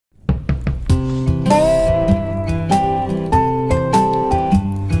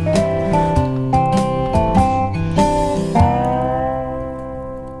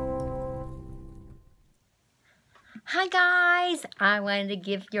wanted to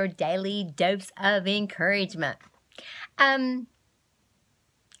give your daily dose of encouragement.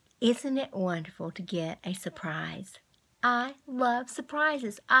 Isn't it wonderful to get a surprise? I love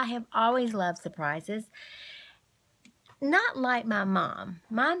surprises. I have always loved surprises. Not like my mom.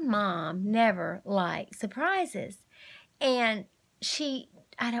 My mom never liked surprises. And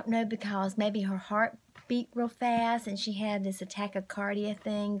I don't know, because maybe her heart beat real fast and she had this tachycardia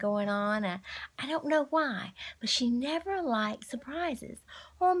thing going on. I don't know why, but she never liked surprises.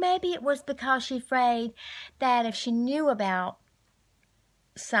 Or maybe it was because she's afraid that if she knew about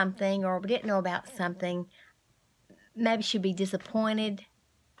something or didn't know about something, maybe she'd be disappointed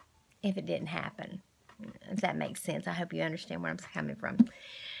if it didn't happen. If that makes sense. I hope you understand where I'm coming from.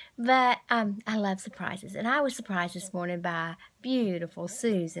 But I love surprises. And I was surprised this morning by beautiful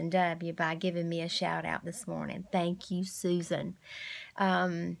Susan W. by giving me a shout out this morning. Thank you, Susan.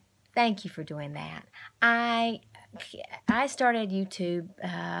 Thank you for doing that. I started YouTube,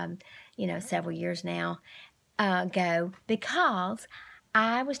 several years now ago, because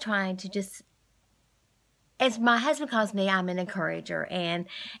I was trying to just, as my husband calls me, I'm an encourager, and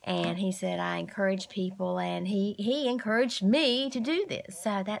he said I encourage people, and he encouraged me to do this,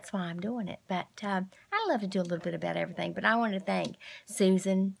 so that's why I'm doing it. But I love to do a little bit about everything. But I want to thank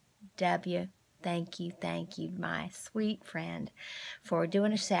Susan W. Thank you, my sweet friend, for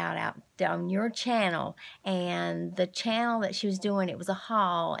doing a shout out on your channel, and the channel that she was doing, it was a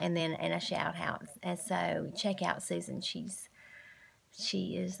haul and a shout out. And so check out Susan.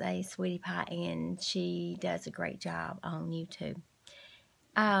 She is a sweetie pie, and she does a great job on YouTube.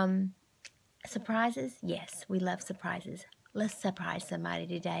 Surprises? Yes, we love surprises. Let's surprise somebody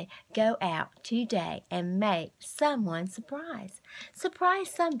today. Go out today and make someone surprise. Surprise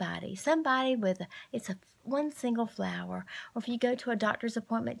somebody. Somebody with one single flower. Or if you go to a doctor's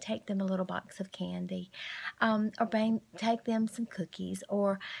appointment, take them a little box of candy. Or take them some cookies.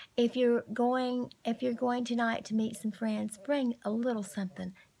 Or if you're going tonight to meet some friends, bring a little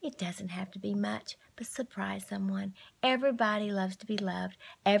something. It doesn't have to be much, but surprise someone. Everybody loves to be loved.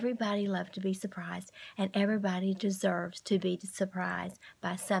 Everybody loves to be surprised. And everybody deserves to be surprised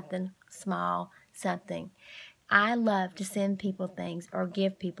by something small, something. I love to send people things or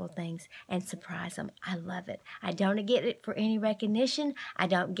give people things and surprise them. I love it. I don't get it for any recognition. I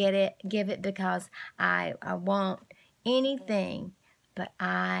don't give it because I want anything, but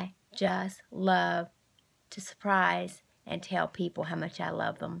I just love to surprise and tell people how much I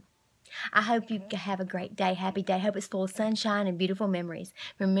love them. I hope you have a great day, happy day. Hope it's full of sunshine and beautiful memories.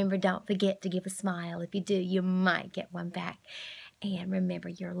 Remember, don't forget to give a smile. If you do, you might get one back. And remember,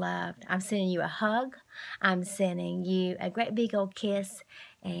 you're loved. I'm sending you a hug. I'm sending you a great big old kiss.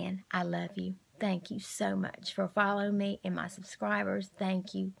 And I love you. Thank you so much for following me and my subscribers.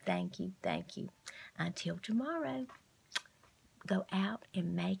 Thank you, thank you, thank you. Until tomorrow, go out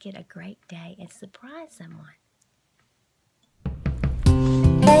and make it a great day and surprise someone.